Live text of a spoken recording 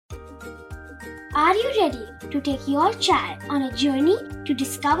Are you ready to take your child on a journey to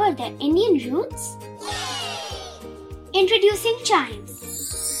discover their Indian roots? Introducing Chimes,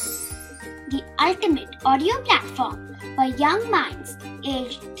 the ultimate audio platform for young minds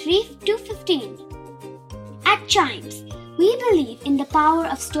aged 3 to 15. At Chimes, we believe in the power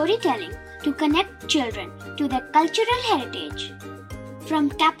of storytelling to connect children to their cultural heritage. From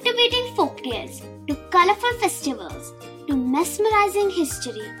captivating folktales to colorful festivals to mesmerizing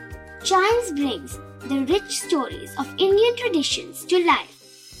history, Chimes brings the rich stories of Indian traditions to life.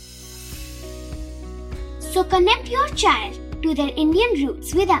 So connect your child to their Indian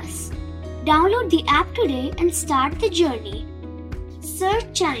roots with us. Download the app today and start the journey. Search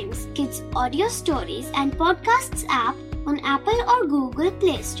Chimes Kids Audio Stories and Podcasts app on Apple or Google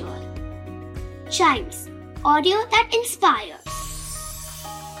Play Store. Chimes, audio that inspires.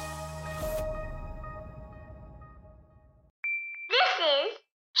 This is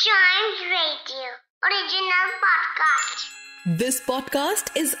Chimes Radio, original podcast. This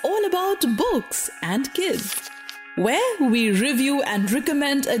podcast is all about books and kids, where we review and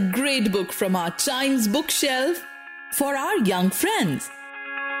recommend a great book from our Chimes bookshelf for our young friends.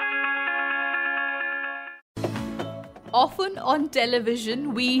 Often on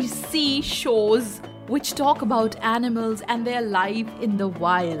television, we see shows which talk about animals and their life in the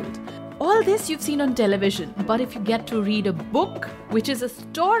wild. All this you've seen on television, but if you get to read a book, which is a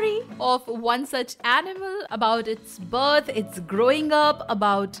story of one such animal, about its birth, its growing up,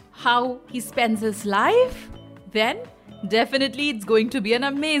 about how he spends his life, then definitely it's going to be an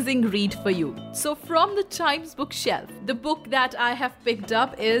amazing read for you. So from the Chimes bookshelf, the book that I have picked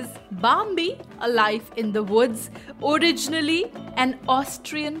up is Bambi, A Life in the Woods, originally an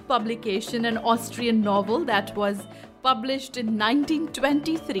Austrian publication, an Austrian novel that was published in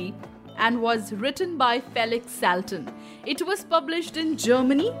 1923 and was written by Felix Salten. It was published in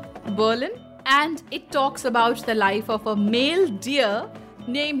Germany, Berlin, and it talks about the life of a male deer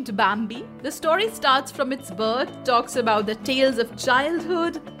named Bambi. The story starts from its birth, talks about the tales of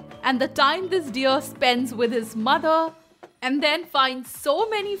childhood and the time this deer spends with his mother, and then finds so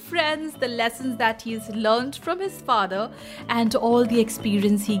many friends, the lessons that he's learned from his father, and all the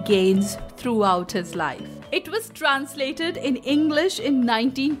experience he gains throughout his life. It was translated in English in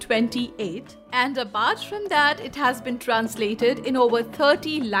 1928, and apart from that, it has been translated in over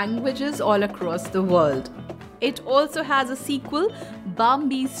 30 languages all across the world. It also has a sequel,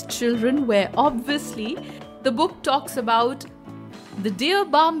 Bambi's Children, where obviously the book talks about the dear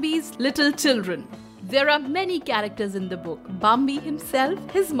Bambi's little children. There are many characters in the book. Bambi himself,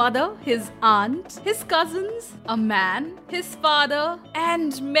 his mother, his aunt, his cousins, a man, his father,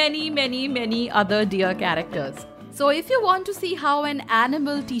 and many other dear characters. So if you want to see how an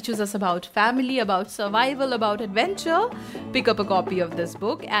animal teaches us about family, about survival, about adventure, pick up a copy of this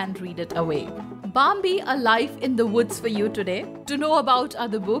book and read it away. Bambi, A Life in the Woods for you today. To know about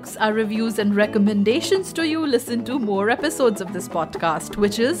other books, our reviews and recommendations to you, listen to more episodes of this podcast,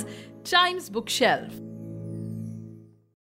 which is Chimes Bookshelf.